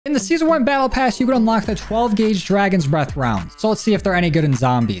In the Season 1 Battle Pass, you can unlock the 12 gauge Dragon's Breath rounds. So let's see if they're any good in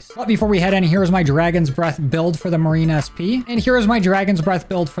zombies. But before we head in, here's my Dragon's Breath build for the Marine SP. And here's my Dragon's Breath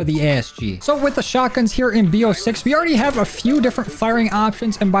build for the ASG. So with the shotguns here in BO6, we already have a few different firing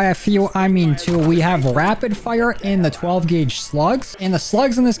options. And by a few, I mean two. We have rapid fire in the 12 gauge slugs. And the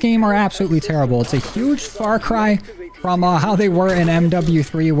slugs in this game are absolutely terrible. It's a huge far cry from how they were in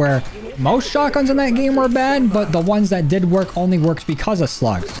MW3, where most shotguns in that game were bad, but the ones that did work only worked because of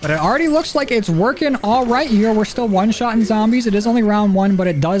slugs. But it already looks like it's working all right here. We're still one-shotting zombies. It is only round one, but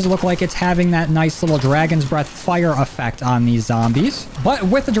it does look like it's having that nice little Dragon's Breath fire effect on these zombies. But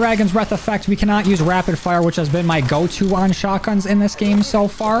with the Dragon's Breath effect, we cannot use rapid fire, which has been my go-to on shotguns in this game so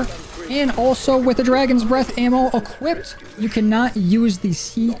far. And also with the Dragon's Breath ammo equipped, you cannot use the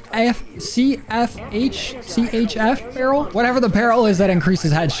CHF barrel. Whatever the barrel is that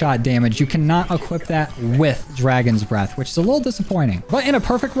increases headshot damage, you cannot equip that with Dragon's Breath, which is a little disappointing. But in a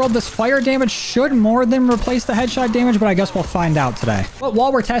perfect world, this fire damage should more than replace the headshot damage, but I guess we'll find out today. But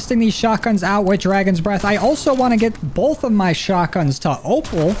while we're testing these shotguns out with Dragon's Breath, I also want to get both of my shotguns to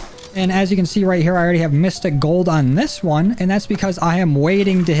Opal. And as you can see right here, I already have Mystic Gold on this one. And that's because I am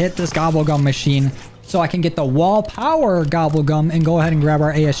waiting to hit this Gobblegum machine so I can get the wall power Gobblegum and go ahead and grab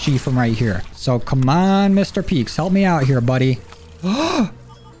our ASG from right here. So come on, Mr. Peaks. Help me out here, buddy.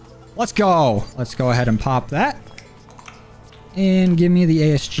 Let's go. Let's go ahead and pop that. And give me the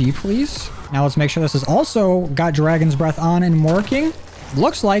ASG, please. Now let's make sure this has also got Dragon's Breath on and working.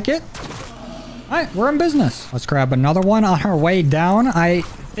 Looks like it. All right, we're in business. Let's grab another one on our way down. I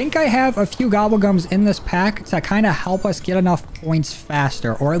think I have a few Gobblegums in this pack to kind of help us get enough points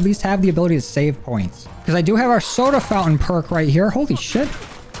faster, or at least have the ability to save points. Because I do have our Soda Fountain perk right here. Holy shit.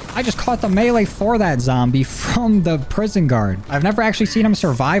 I just caught the melee for that zombie from the prison guard. I've never actually seen him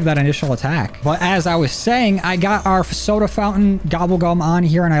survive that initial attack. But as I was saying, I got our Soda Fountain Gobblegum on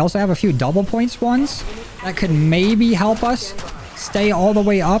here, and I also have a few double points ones that could maybe help us stay all the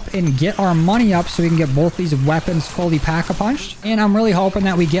way up and get our money up so we can get both these weapons fully pack-a-punched. And I'm really hoping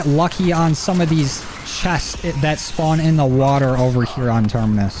that we get lucky on some of these chests that spawn in the water over here on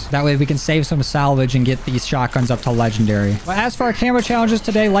Terminus. That way we can save some salvage and get these shotguns up to legendary. But as for our camera challenges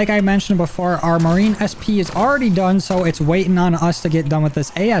today, like I mentioned before, our Marine SP is already done, so it's waiting on us to get done with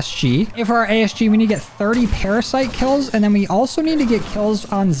this ASG. And for our ASG, we need to get 30 parasite kills, and then we also need to get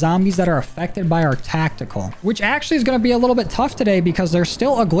kills on zombies that are affected by our tactical, which actually is going to be a little bit tough today because there's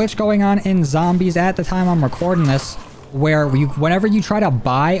still a glitch going on in zombies at the time I'm recording this, where whenever you try to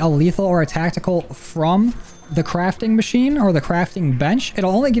buy a lethal or a tactical from the crafting machine or the crafting bench,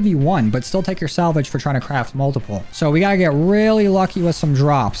 it'll only give you one, but still take your salvage for trying to craft multiple. So we gotta get really lucky with some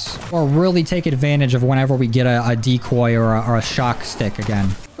drops, or really take advantage of whenever we get a decoy or a shock stick again.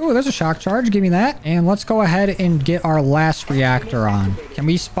 Ooh, there's a shock charge. Give me that. And let's go ahead and get our last reactor on. Can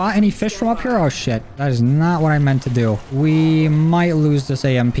we spot any fish from up here? Oh, shit. That is not what I meant to do. We might lose this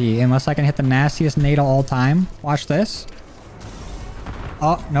AMP unless I can hit the nastiest nade of all time. Watch this.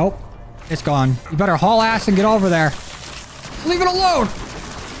 Oh, nope. It's gone. You better haul ass and get over there. Leave it alone.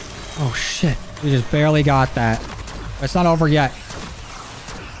 Oh, shit. We just barely got that. It's not over yet.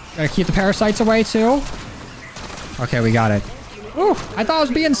 Gotta keep the parasites away, too. Okay, we got it. Ooh, I thought I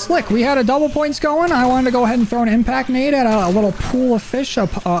was being slick. We had a double points going. I wanted to go ahead and throw an impact nade at a little pool of fish,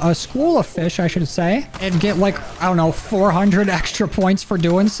 a school of fish, I should say, and get like, I don't know, 400 extra points for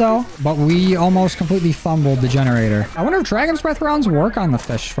doing so. But we almost completely fumbled the generator. I wonder if Dragon's Breath rounds work on the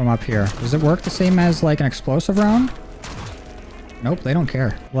fish from up here. Does it work the same as like an explosive round? Nope, they don't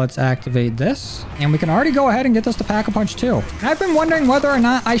care. Let's activate this. And we can already go ahead and get this to Pack-a-Punch too. And I've been wondering whether or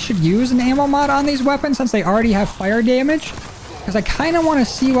not I should use an ammo mod on these weapons since they already have fire damage. Because I kind of want to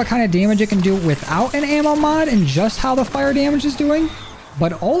see what kind of damage it can do without an ammo mod and just how the fire damage is doing.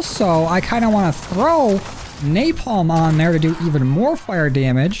 But also, I kind of want to throw napalm on there to do even more fire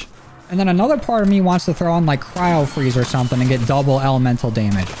damage. And then another part of me wants to throw on like cryo freeze or something and get double elemental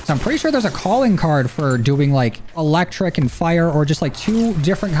damage. So I'm pretty sure there's a calling card for doing like electric and fire, or just like two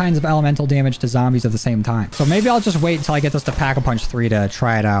different kinds of elemental damage to zombies at the same time. So maybe I'll just wait until I get this to Pack-a-Punch 3 to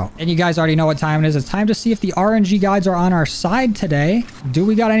try it out. And you guys already know what time it is. It's time to see if the RNG guides are on our side today. Do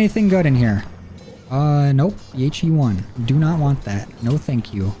we got anything good in here? Nope. The HE1. Do not want that. No,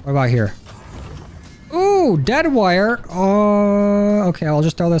 thank you. What about here? Ooh, dead wire. Oh, okay. I'll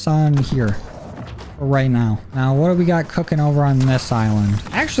just throw this on here for right now. Now, what do we got cooking over on this island?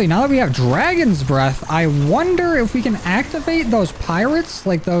 Actually, now that we have Dragon's Breath, I wonder if we can activate those pirates,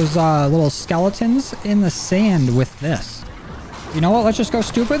 like those little skeletons in the sand with this. You know what? Let's just go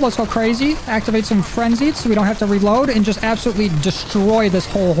stupid. Let's go crazy. Activate some frenzied so we don't have to reload and just absolutely destroy this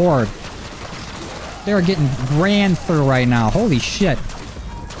whole horde. They're getting ran through right now. Holy shit.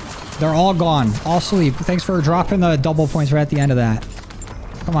 They're all gone. All sleep. Thanks for dropping the double points right at the end of that.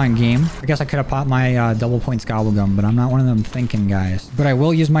 Come on, game. I guess I could have popped my double points gobble gum, but I'm not one of them thinking guys. But I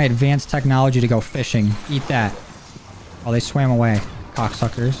will use my advanced technology to go fishing. Eat that. Oh, they swam away.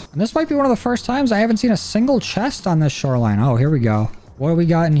 Cocksuckers. And this might be one of the first times I haven't seen a single chest on this shoreline. Oh, here we go. What do we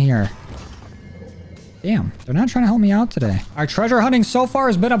got in here? Damn, they're not trying to help me out today. Our treasure hunting so far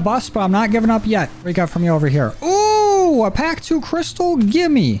has been a bust, but I'm not giving up yet. What do you got from you over here? Ooh, a pack 2 crystal.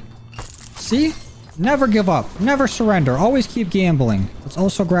 Gimme. See? Never give up. Never surrender. Always keep gambling. Let's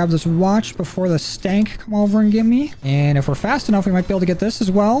also grab this watch before the stank come over and get me. And if we're fast enough, we might be able to get this as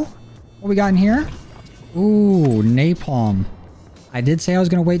well. What we got in here? Ooh, napalm. I did say I was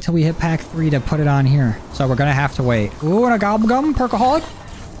going to wait till we hit pack 3 to put it on here. So we're going to have to wait. Ooh, and a gobblegum, perkaholic.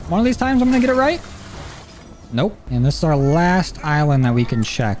 One of these times I'm going to get it right. Nope. And this is our last island that we can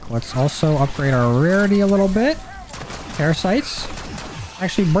check. Let's also upgrade our rarity a little bit. Parasites.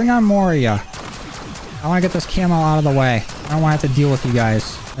 Actually, bring on more of you. I want to get this camo out of the way. I don't want to have to deal with you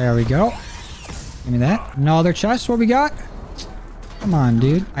guys. There we go. Give me that. No other chests. What we got? Come on,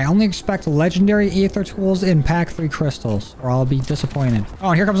 dude. I only expect legendary aether tools in pack 3 crystals, or I'll be disappointed. Oh,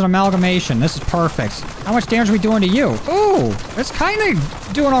 and here comes an amalgamation. This is perfect. How much damage are we doing to you? Ooh, it's kind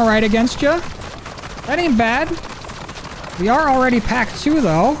of doing all right against you. That ain't bad. We are already pack 2,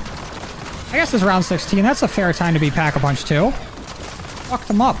 though. I guess it's round 16. That's a fair time to be pack-a-punch 2. Fuck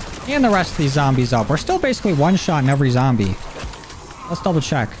them up. And the rest of these zombies up. We're still basically one-shotting every zombie. Let's double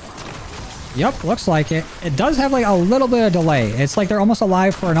check. Yep, looks like it. It does have like a little bit of delay. It's like they're almost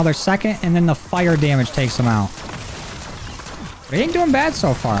alive for another second, and then the fire damage takes them out. But it ain't doing bad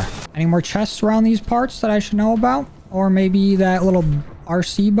so far. Any more chests around these parts that I should know about? Or maybe that little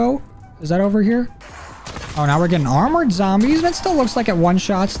RC boat? Is that over here? Oh, now we're getting armored zombies. That still looks like it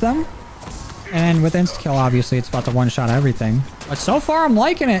one-shots them. And with insta-kill, obviously, it's about to one-shot everything. But so far, I'm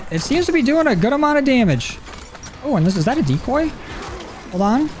liking it. It seems to be doing a good amount of damage. Oh, and is that a decoy? Hold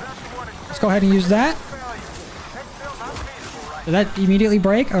on. Let's go ahead and use that. Did that immediately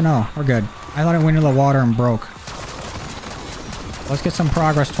break? Oh, no. We're good. I thought it went into the water and broke. Let's get some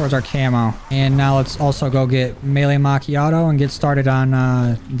progress towards our camo. And now let's also go get melee macchiato and get started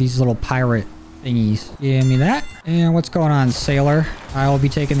on these little pirate thingies. Give me that. And what's going on, sailor? I will be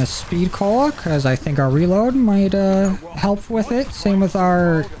taking the speed cola because I think our reload might help with it. Same with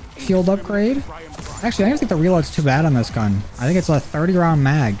our field upgrade. Actually, I don't think the reload's too bad on this gun. I think it's a 30-round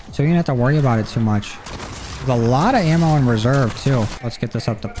mag, so you don't have to worry about it too much. There's a lot of ammo in reserve, too. Let's get this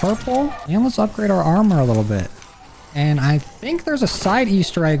up to purple. And let's upgrade our armor a little bit. And I think there's a side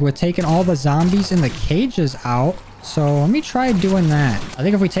Easter egg with taking all the zombies in the cages out. So let me try doing that. I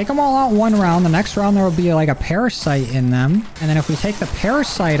think if we take them all out one round, the next round there will be like a parasite in them. And then if we take the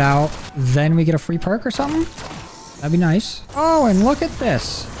parasite out, then we get a free perk or something. That'd be nice. Oh, and look at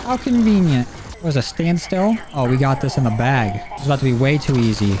this. How convenient. What was a standstill? Oh, we got this in the bag. It's about to be way too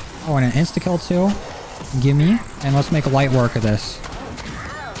easy. Oh, and an insta-kill too. Gimme. And let's make light work of this.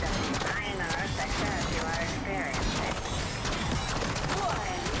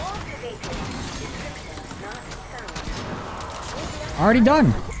 Already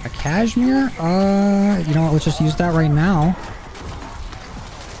done. A cashmere? You know what? Let's just use that right now.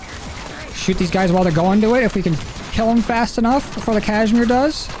 Shoot these guys while they're going to it if we can kill them fast enough before the cashmere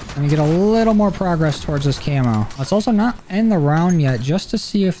does. And we get a little more progress towards this camo. Let's also not end the round yet just to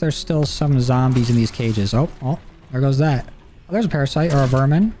see if there's still some zombies in these cages. Oh, there goes that. Oh, there's a parasite or a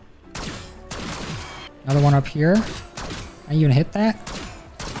vermin. Another one up here. Can you even hit that?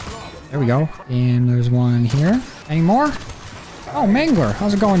 There we go. And there's one here. Any more? Oh, Mangler.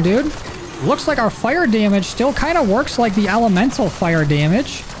 How's it going, dude? Looks like our fire damage still kind of works like the elemental fire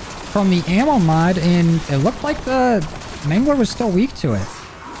damage from the ammo mod, and it looked like the Mangler was still weak to it.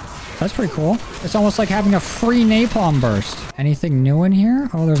 That's pretty cool. It's almost like having a free napalm burst. Anything new in here?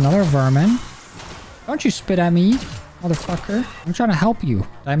 Oh, there's another vermin. Don't you spit at me, motherfucker. I'm trying to help you. Did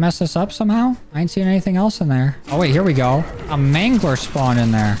I mess this up somehow? I ain't seeing anything else in there. Oh, wait, here we go. A Mangler spawned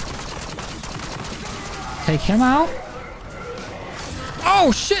in there. Take him out.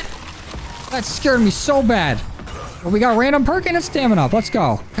 Oh, shit! That scared me so bad. Well, we got random perk and it's stamina up. Let's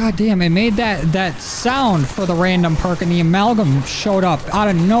go. God damn, it made that sound for the random perk and the amalgam showed up out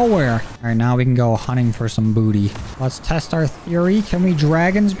of nowhere. All right, now we can go hunting for some booty. Let's test our theory. Can we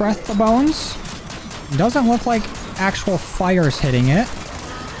dragon's breath the bones? It doesn't look like actual fire's hitting it.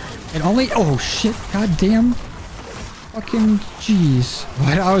 It only... Oh, shit. God damn. Fucking jeez.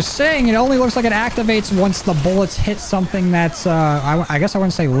 What I was saying, it only looks like it activates once the bullets hit something that's, I guess I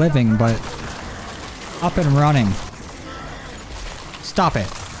wouldn't say living, but up and running. Stop it.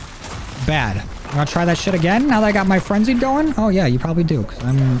 Bad. You want to try that shit again now that I got my frenzied going? Oh, yeah, you probably do, because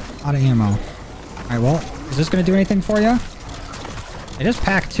I'm out of ammo. All right, well, is this going to do anything for you? It is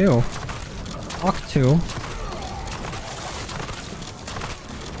pack 2. Fuck 2.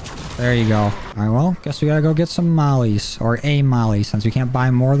 There you go. All right, well, guess we gotta go get some mollies. Or a molly, since we can't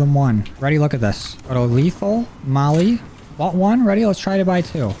buy more than one. Ready? Look at this. Go to lethal, molly. Bought 1. Ready? Let's try to buy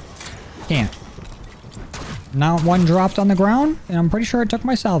 2. Can't. Now 1 dropped on the ground, and I'm pretty sure it took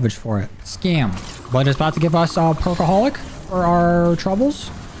my salvage for it. Scam. But it's about to give us a perkaholic for our troubles.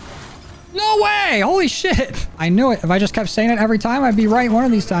 No way! Holy shit! I knew it. If I just kept saying it every time, I'd be right one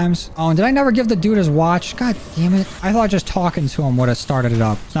of these times. Oh, and did I never give the dude his watch? God damn it. I thought just talking to him would have started it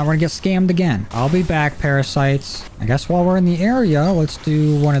up. So now we're gonna get scammed again. I'll be back, parasites. I guess while we're in the area, let's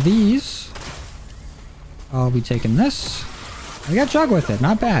do one of these. I'll be taking this. I got jug with it.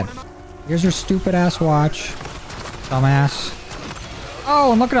 Not bad. Here's your stupid ass watch. Dumbass.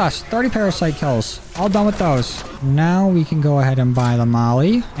 Oh, and look at us. 30 parasite kills. All done with those. Now we can go ahead and buy the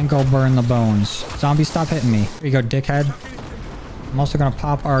molly and go burn the bones. Zombie, stop hitting me. Here you go, dickhead. I'm also going to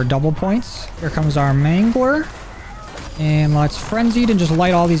pop our double points. Here comes our mangler. And let's frenzied and just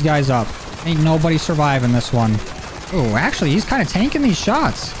light all these guys up. Ain't nobody surviving this one. Oh, actually, he's kind of tanking these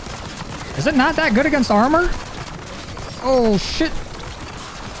shots. Is it not that good against armor? Oh, shit.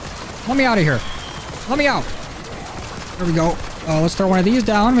 Let me out of here. Let me out. There we go. Let's throw one of these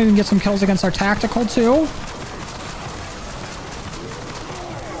down. Maybe we can get some kills against our tactical, too.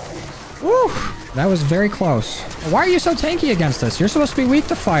 Woo! That was very close. Why are you so tanky against us? You're supposed to be weak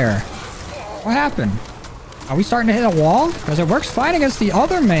to fire. What happened? Are we starting to hit a wall? Because it works fine against the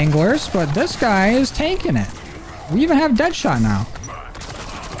other manglers, but this guy is tanking it. We even have Deadshot now.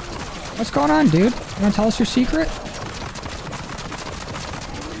 What's going on, dude? You want to tell us your secret?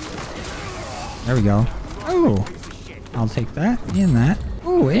 There we go. Oh, I'll take that and that.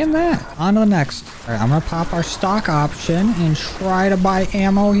 Oh, and that. On to the next. All right, I'm going to pop our stock option and try to buy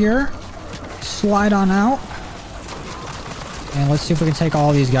ammo here. Slide on out. And let's see if we can take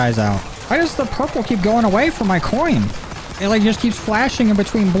all these guys out. Why does the purple keep going away from my coin? It like just keeps flashing in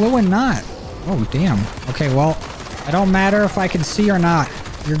between blue and not. Oh, damn. Okay, well, it don't matter if I can see or not.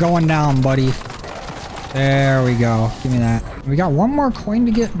 You're going down, buddy. There we go. Give me that. We got one more coin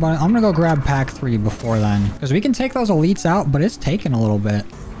to get, but I'm gonna go grab pack 3 before then. Because we can take those elites out, but it's taking a little bit.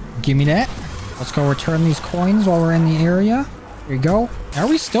 Give me that. Let's go return these coins while we're in the area. Here we go. Are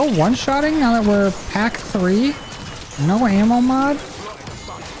we still one-shotting now that we're pack 3? No ammo mod?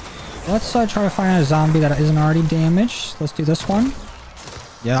 Let's try to find a zombie that isn't already damaged. Let's do this one.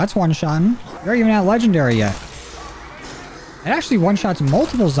 Yeah, that's one-shotting. You're even at legendary yet. It actually one-shots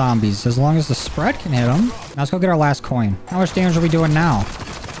multiple zombies as long as the spread can hit them. Now let's go get our last coin. How much damage are we doing now?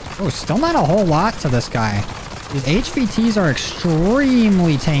 Oh, still not a whole lot to this guy. These HVTs are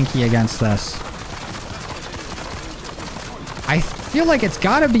extremely tanky against this. I feel like it's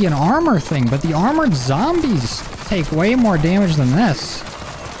got to be an armor thing, but the armored zombies take way more damage than this.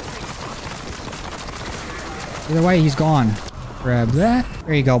 Either way, he's gone. Grab that.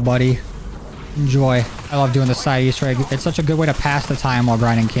 There you go, buddy. Enjoy. I love doing the side Easter egg. It's such a good way to pass the time while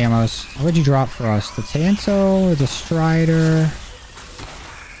grinding camos. What would you drop for us? The Tanto or the Strider?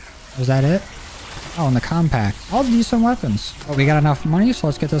 Was that it? Oh, and the Compact. All decent weapons. Oh, we got enough money, so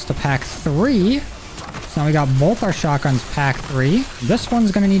let's get this to pack 3. So now we got both our shotguns pack 3. This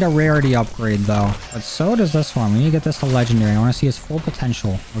one's going to need a rarity upgrade, though. But so does this one. We need to get this to legendary. I want to see its full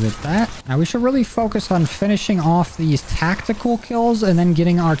potential. We'll get that. Now, we should really focus on finishing off these tactical kills and then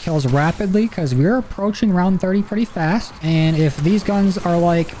getting our kills rapidly, because we're approaching round 30 pretty fast. And if these guns are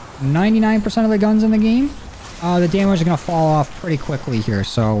like 99% of the guns in the game, the damage is going to fall off pretty quickly here.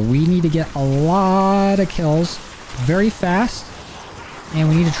 So we need to get a lot of kills very fast. And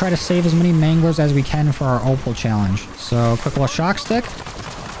we need to try to save as many manglers as we can for our opal challenge. So, quick little shock stick.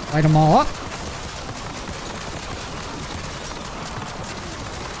 Light them all up.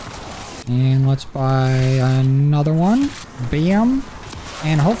 And let's buy another one. Bam.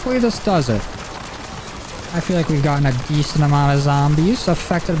 And hopefully this does it. I feel like we've gotten a decent amount of zombies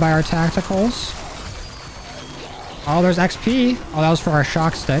affected by our tacticals. Oh, there's XP. Oh, that was for our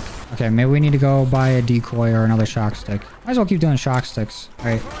shock stick. Okay, maybe we need to go buy a decoy or another shock stick. Might as well keep doing shock sticks. All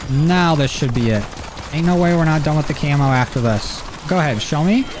right, now this should be it. Ain't no way we're not done with the camo after this. Go ahead, show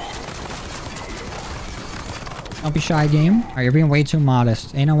me. Don't be shy, game. All right, you're being way too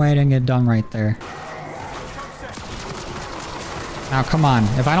modest. Ain't no way I didn't get done right there. Now, come on.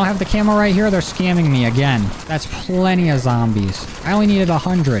 If I don't have the camo right here, they're scamming me again. That's plenty of zombies. I only needed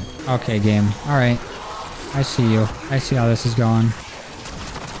 100. Okay, game. All right. I see you. I see how this is going.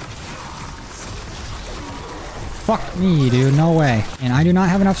 Fuck me, dude. No way. And I do not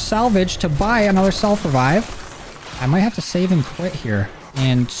have enough salvage to buy another self-revive. I might have to save and quit here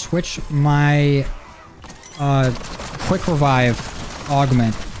and switch my quick revive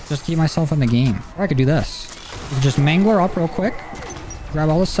augment. Just keep myself in the game. Or I could do this. You can just mangler up real quick. Grab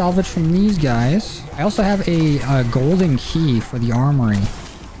all the salvage from these guys. I also have a golden key for the armory.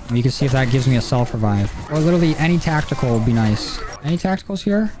 And you can see if that gives me a self-revive. Or literally any tactical would be nice. Any tacticals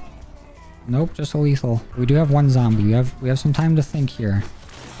here? Nope, just a lethal. We do have one zombie. We have some time to think here.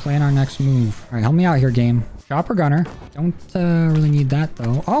 Plan our next move. All right, help me out here, game. Chopper gunner. Don't really need that,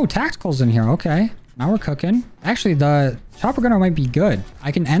 though. Oh, tacticals in here. Okay. Now we're cooking. Actually, the chopper gunner might be good.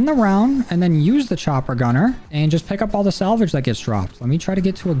 I can end the round and then use the chopper gunner and just pick up all the salvage that gets dropped. Let me try to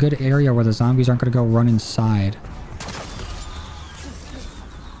get to a good area where the zombies aren't going to go run inside.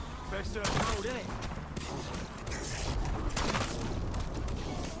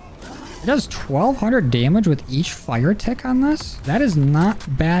 It does 1,200 damage with each fire tick on this. That is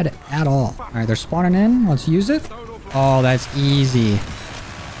not bad at all. All right, they're spawning in. Let's use it. Oh, that's easy.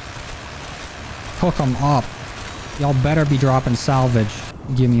 Cook them up. Y'all better be dropping salvage.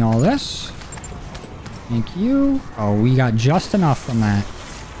 Give me all this. Thank you. Oh, we got just enough from that.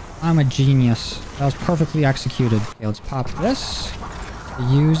 I'm a genius. That was perfectly executed. Okay, let's pop this.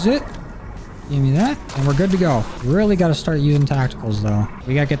 Use it. Give me that. And we're good to go. Really got to start using tacticals, though.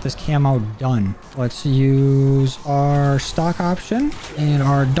 We got to get this camo done. Let's use our stock option. And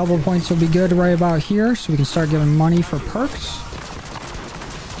our double points will be good right about here. So we can start giving money for perks.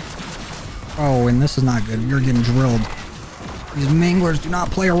 Oh, and this is not good. You're getting drilled. These manglers do not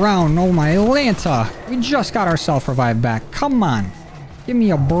play around. Oh, my Atlanta. We just got our self-revive back. Come on. Give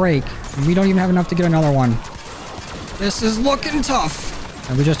me a break. And we don't even have enough to get another one. This is looking tough.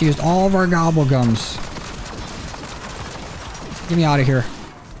 And we just used all of our gobblegums. Get me out of here.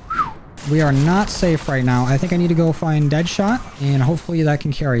 We are not safe right now. I think I need to go find Deadshot. And hopefully that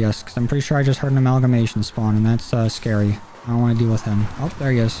can carry us. Because I'm pretty sure I just heard an amalgamation spawn. And that's scary. I don't want to deal with him. Oh,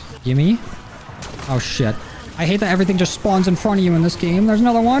 there he is. Gimme. Oh, shit. I hate that everything just spawns in front of you in this game. There's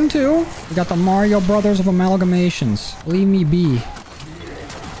another one, too. We got the Mario Brothers of amalgamations. Leave me be.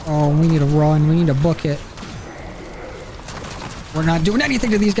 Oh, we need to run. We need to book it. We're not doing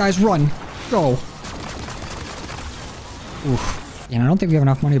anything to these guys. Run. Go. Oof. And I don't think we have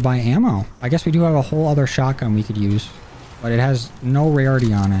enough money to buy ammo. I guess we do have a whole other shotgun we could use. But it has no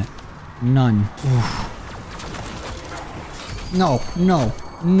rarity on it. None. Oof. No. No.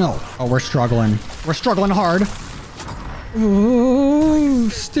 No. Oh, we're struggling. We're struggling hard. Ooh,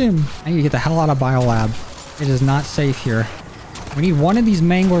 stim. I need to get the hell out of Biolab. It is not safe here. We need one of these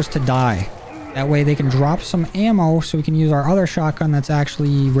manglers to die. That way they can drop some ammo so we can use our other shotgun that's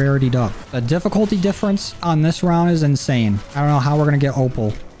actually rarityed up. The difficulty difference on this round is insane. I don't know how we're going to get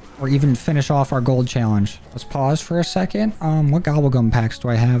Opal or even finish off our gold challenge. Let's pause for a second. What gobblegum packs do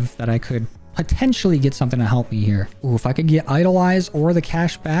I have that I could potentially get something to help me here? Ooh, if I could get Idolize or the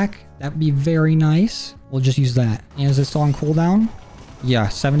cash back, that'd be very nice. We'll just use that. And is it still on cooldown? Yeah,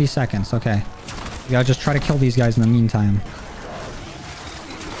 70 seconds. Okay. We gotta just try to kill these guys in the meantime.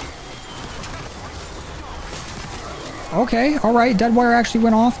 Okay, all right. Deadwire actually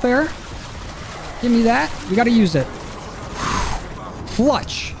went off there. Give me that. We got to use it.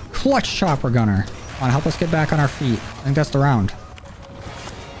 Clutch. Clutch chopper gunner. Come on, help us get back on our feet. I think that's the round.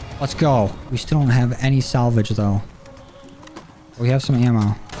 Let's go. We still don't have any salvage, though. We have some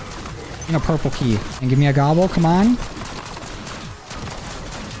ammo. And a purple key. And give me a gobble. Come on.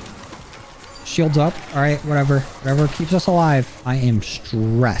 Shields up. All right, whatever. Whatever keeps us alive. I am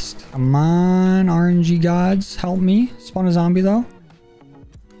stressed. Come on, RNG gods. Help me. Spawn a zombie, though.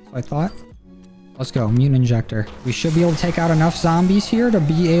 So I thought. Let's go. Mutant injector. We should be able to take out enough zombies here to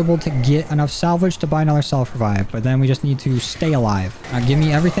be able to get enough salvage to buy another self-revive. But then we just need to stay alive. Now, give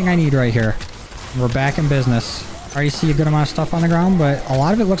me everything I need right here. We're back in business. I already see a good amount of stuff on the ground, but a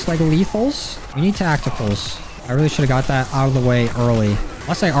lot of it looks like lethals. We need tacticals. I really should have got that out of the way early.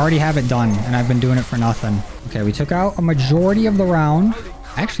 Unless I already have it done and I've been doing it for nothing. Okay, we took out a majority of the round.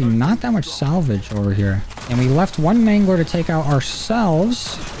 Actually, not that much salvage over here. And we left one mangler to take out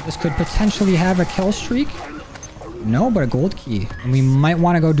ourselves. This could potentially have a kill streak. No, but a gold key. And we might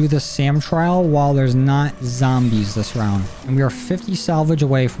want to go do this SAM trial while there's not zombies this round. And we are 50 salvage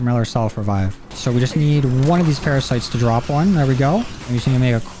away from another self-revive. So we just need one of these parasites to drop one. There we go. And we just need to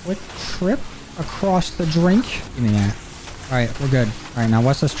make a quick trip across the drink. Give me that. All right, we're good. All right, now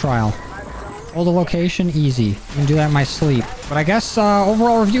what's this trial? Hold the location, easy. You can do that in my sleep. But I guess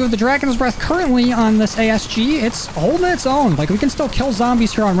overall review of the Dragon's Breath currently on this ASG, it's holding its own. Like, we can still kill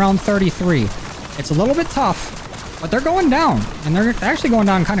zombies here on round 33. It's a little bit tough, but they're going down. And they're actually going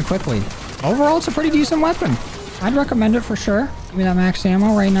down kind of quickly. Overall, it's a pretty decent weapon. I'd recommend it for sure. Give me that max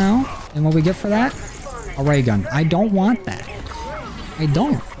ammo right now. And what we get for that? A ray gun. I don't want that. I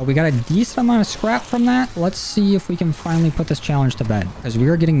don't. But we got a decent amount of scrap from that. Let's see if we can finally put this challenge to bed. Because we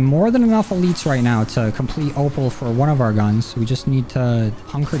are getting more than enough elites right now to complete Opal for one of our guns. We just need to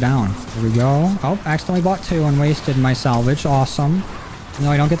hunker down. There we go. Oh, accidentally bought 2 and wasted my salvage. Awesome. No,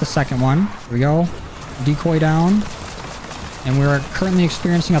 I don't get the second one. Here we go. Decoy down. And we're currently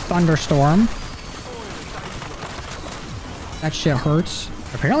experiencing a thunderstorm. That shit hurts.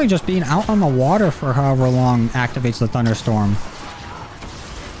 Apparently just being out on the water for however long activates the thunderstorm.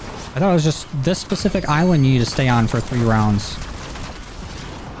 I thought it was just this specific island you need to stay on for 3 rounds.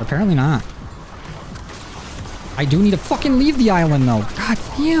 Apparently not. I do need to fucking leave the island though. God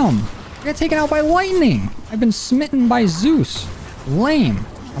damn. I got taken out by lightning. I've been smitten by Zeus. Lame.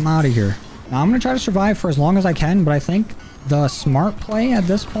 I'm out of here. Now I'm going to try to survive for as long as I can, but I think the smart play at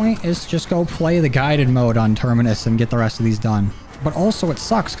this point is just go play the guided mode on Terminus and get the rest of these done. But also it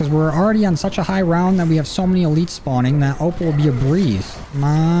sucks because we're already on such a high round that we have so many elites spawning that Opal will be a breeze. Come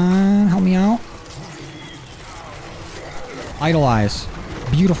on, help me out. Idolize.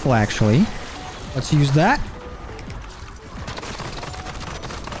 Beautiful, actually. Let's use that.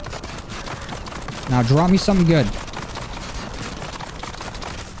 Now drop me something good.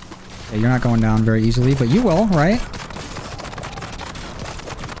 Okay, you're not going down very easily, but you will, right?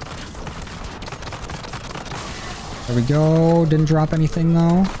 There we go. Didn't drop anything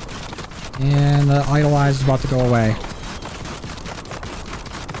though. And the idolize is about to go away.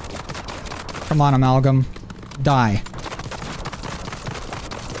 Come on, Amalgam. Die.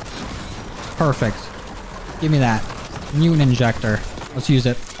 Perfect. Give me that. Mutant injector. Let's use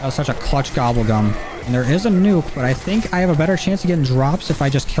it. That was such a clutch gobblegum. And there is a nuke, but I think I have a better chance of getting drops if I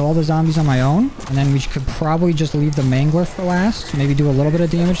just kill all the zombies on my own. And then we could probably just leave the Mangler for last. Maybe do a little bit of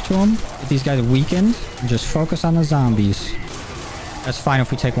damage to them. Get these guys weakened. And just focus on the zombies. That's fine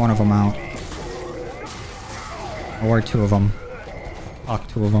if we take one of them out. Or 2 of them. Fuck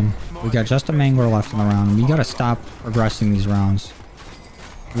 2 of them. We got just a Mangler left in the round. We gotta stop progressing these rounds.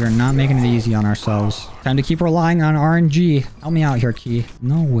 We are not making it easy on ourselves. Time to keep relying on RNG. Help me out here, Key.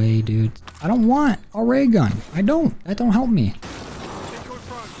 No way, dude. I don't want a ray gun. I don't. That don't help me.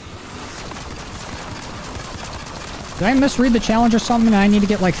 Did I misread the challenge or something and I need to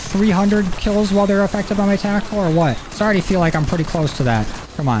get like 300 kills while they're affected by my tackle or what? I already feel like I'm pretty close to that.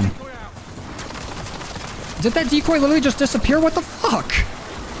 Come on. Did that decoy literally just disappear? What the fuck?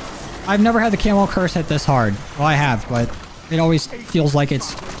 I've never had the camo curse hit this hard. Well, I have, but it always feels like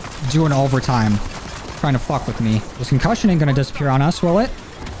it's doing overtime. Trying to fuck with me. This concussion ain't gonna disappear on us, will it?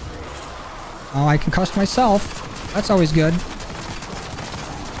 Oh, I concussed myself. That's always good.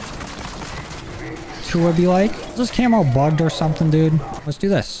 Two would be like, is this camo bugged or something, dude? Let's do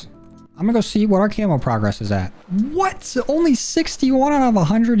this. I'm gonna go see what our camo progress is at. What? Only 61 out of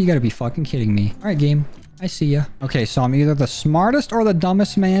 100? You gotta be fucking kidding me. All right, game. I see ya. Okay, so I'm either the smartest or the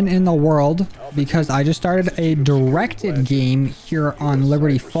dumbest man in the world because I just started a directed game here on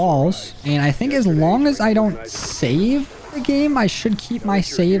Liberty Falls. And I think as long as I don't save the game, I should keep my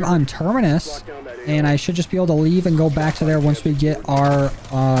save on Terminus. And I should just be able to leave and go back to there once we get our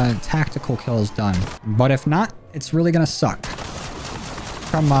tactical kills done. But if not, it's really gonna suck.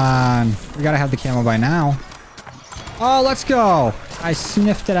 Come on. We gotta have the camo by now. Oh, let's go. I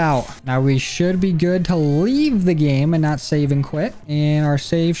sniffed it out. Now we should be good to leave the game and not save and quit. And our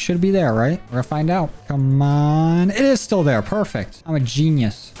save should be there, right? We're gonna find out. Come on. It is still there. Perfect. I'm a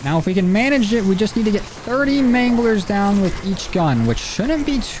genius. Now, if we can manage it, we just need to get 30 Manglers down with each gun, which shouldn't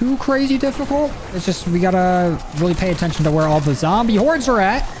be too crazy difficult. It's just we gotta really pay attention to where all the zombie hordes are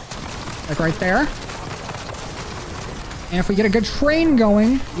at. Like right there. And if we get a good train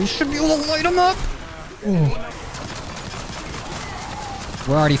going, we should be able to light them up. Ooh.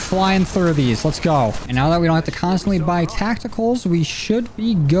 We're already flying through these. Let's go. And now that we don't have to constantly buy tacticals, we should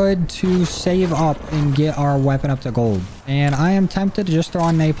be good to save up and get our weapon up to gold. And I am tempted to just throw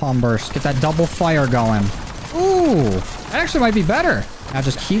on Napalm Burst. Get that double fire going. Ooh, that actually might be better. Now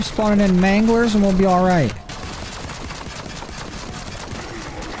just keep spawning in Manglers and we'll be all right.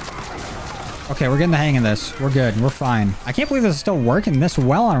 Okay, we're getting the hang of this. We're good. We're fine. I can't believe this is still working this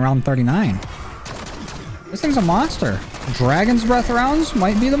well on round 39. This thing's a monster. Dragon's Breath rounds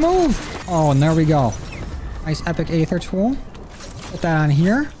might be the move. Oh, and there we go. Nice epic Aether tool. Put that on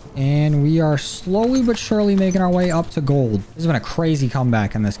here. And we are slowly but surely making our way up to gold. This has been a crazy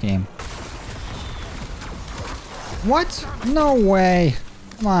comeback in this game. What? No way.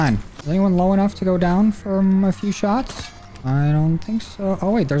 Come on. Is anyone low enough to go down from a few shots? I don't think so.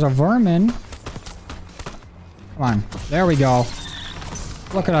 Oh, wait. There's a vermin. Come on. There we go.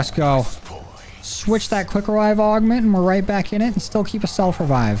 Look at us go. switch that quick revive augment and we're right back in it and still keep a self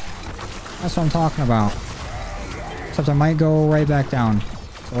revive. That's what I'm talking about. Except I might go right back down.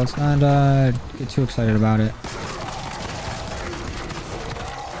 So let's not get too excited about it.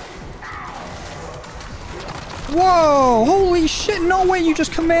 Whoa! Holy shit, no way, you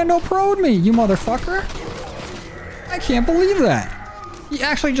just commando pro'd me, you motherfucker. I can't believe that. He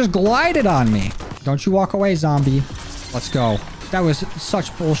actually just glided on me. Don't you walk away, zombie. Let's go. That was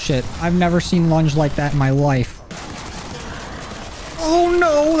such bullshit. I've never seen lunge like that in my life. Oh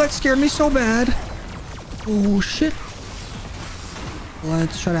no, that scared me so bad. Oh shit.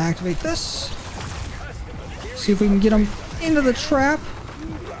 Let's try to activate this. See if we can get him into the trap.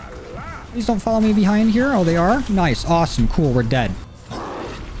 Please don't follow me behind here. Oh, they are? Nice. Awesome. Cool. We're dead.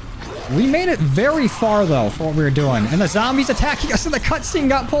 We made it very far, though, for what we were doing. And the zombies attacking us in the cutscene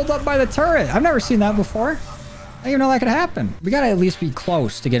got pulled up by the turret. I've never seen that before. I didn't even know that could happen. We gotta at least be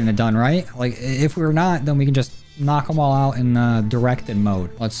close to getting it done, right? Like, if we're not, then we can just knock them all out in directed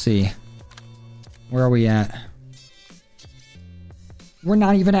mode. Let's see. Where are we at? We're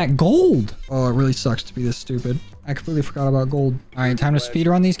not even at gold. Oh, it really sucks to be this stupid. I completely forgot about gold. All right, time to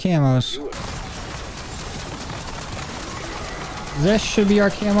speedrun these camos. This should be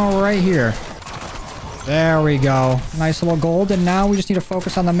our camo right here. There we go. Nice little gold. And now we just need to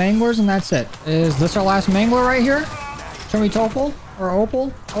focus on the manglers and that's it. Is this our last mangler right here? Show me Topol or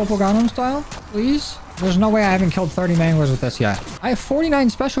Opal. Opal Gangnam style, please. There's no way I haven't killed 30 manglers with this yet. I have 49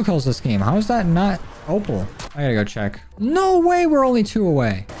 special kills this game. How is that not Opal? I gotta go check. No way, we're only 2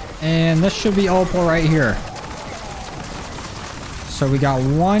 away. And this should be Opal right here. So we got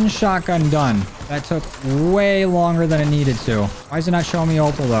 1 shotgun done. That took way longer than it needed to. Why is it not showing me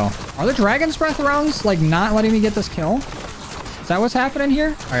Opal though? Are the Dragon's Breath rounds like not letting me get this kill? Is that what's happening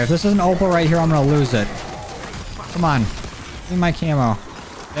here? All right, if this isn't Opal right here, I'm gonna lose it. Come on, give me my camo.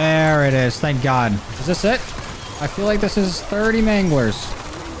 There it is, thank God. Is this it? I feel like this is 30 manglers.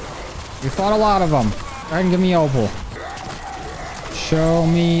 We fought a lot of them. Go ahead and give me Opal. Show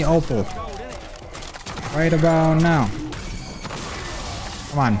me Opal. Right about now.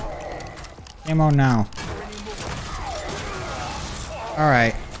 Come on. Camo now.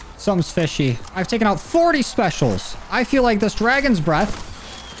 Alright. Something's fishy. I've taken out 40 specials. I feel like this Dragon's Breath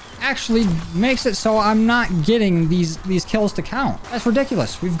actually makes it so I'm not getting these kills to count. That's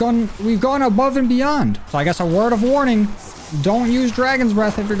ridiculous. We've gone above and beyond. So I guess a word of warning. Don't use Dragon's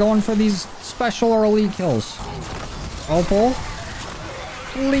Breath if you're going for these special or elite kills. Opal.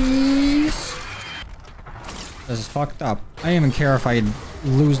 Please. This is fucked up. I don't even care if I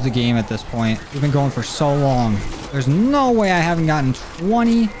lose the game at this point. We've been going for so long. There's no way I haven't gotten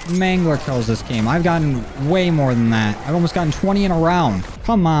 20 mangler kills this game. I've gotten way more than that. I've almost gotten 20 in a round.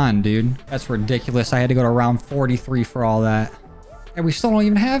 Come on, dude. That's ridiculous. I had to go to round 43 for all that. And we still don't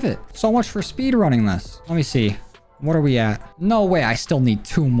even have it. So much for speedrunning this. Let me see. What are we at? No way. I still need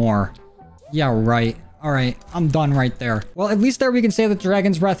 2 more. Yeah, right. All right, I'm done right there. Well, at least there we can say that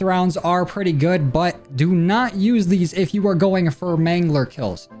Dragon's Breath rounds are pretty good, but do not use these if you are going for mangler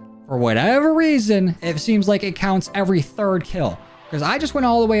kills. For whatever reason, it seems like it counts every 3rd kill. Because I just went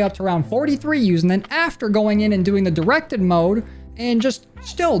all the way up to round 43 using it after going in and doing the directed mode and just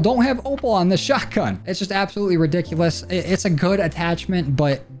still don't have Opal on the shotgun. It's just absolutely ridiculous. It's a good attachment,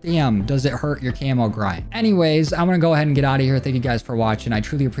 but damn, does it hurt your camo grind. Anyways, I'm gonna go ahead and get out of here. Thank you guys for watching. I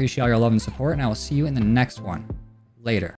truly appreciate all your love and support, and I will see you in the next one. Later.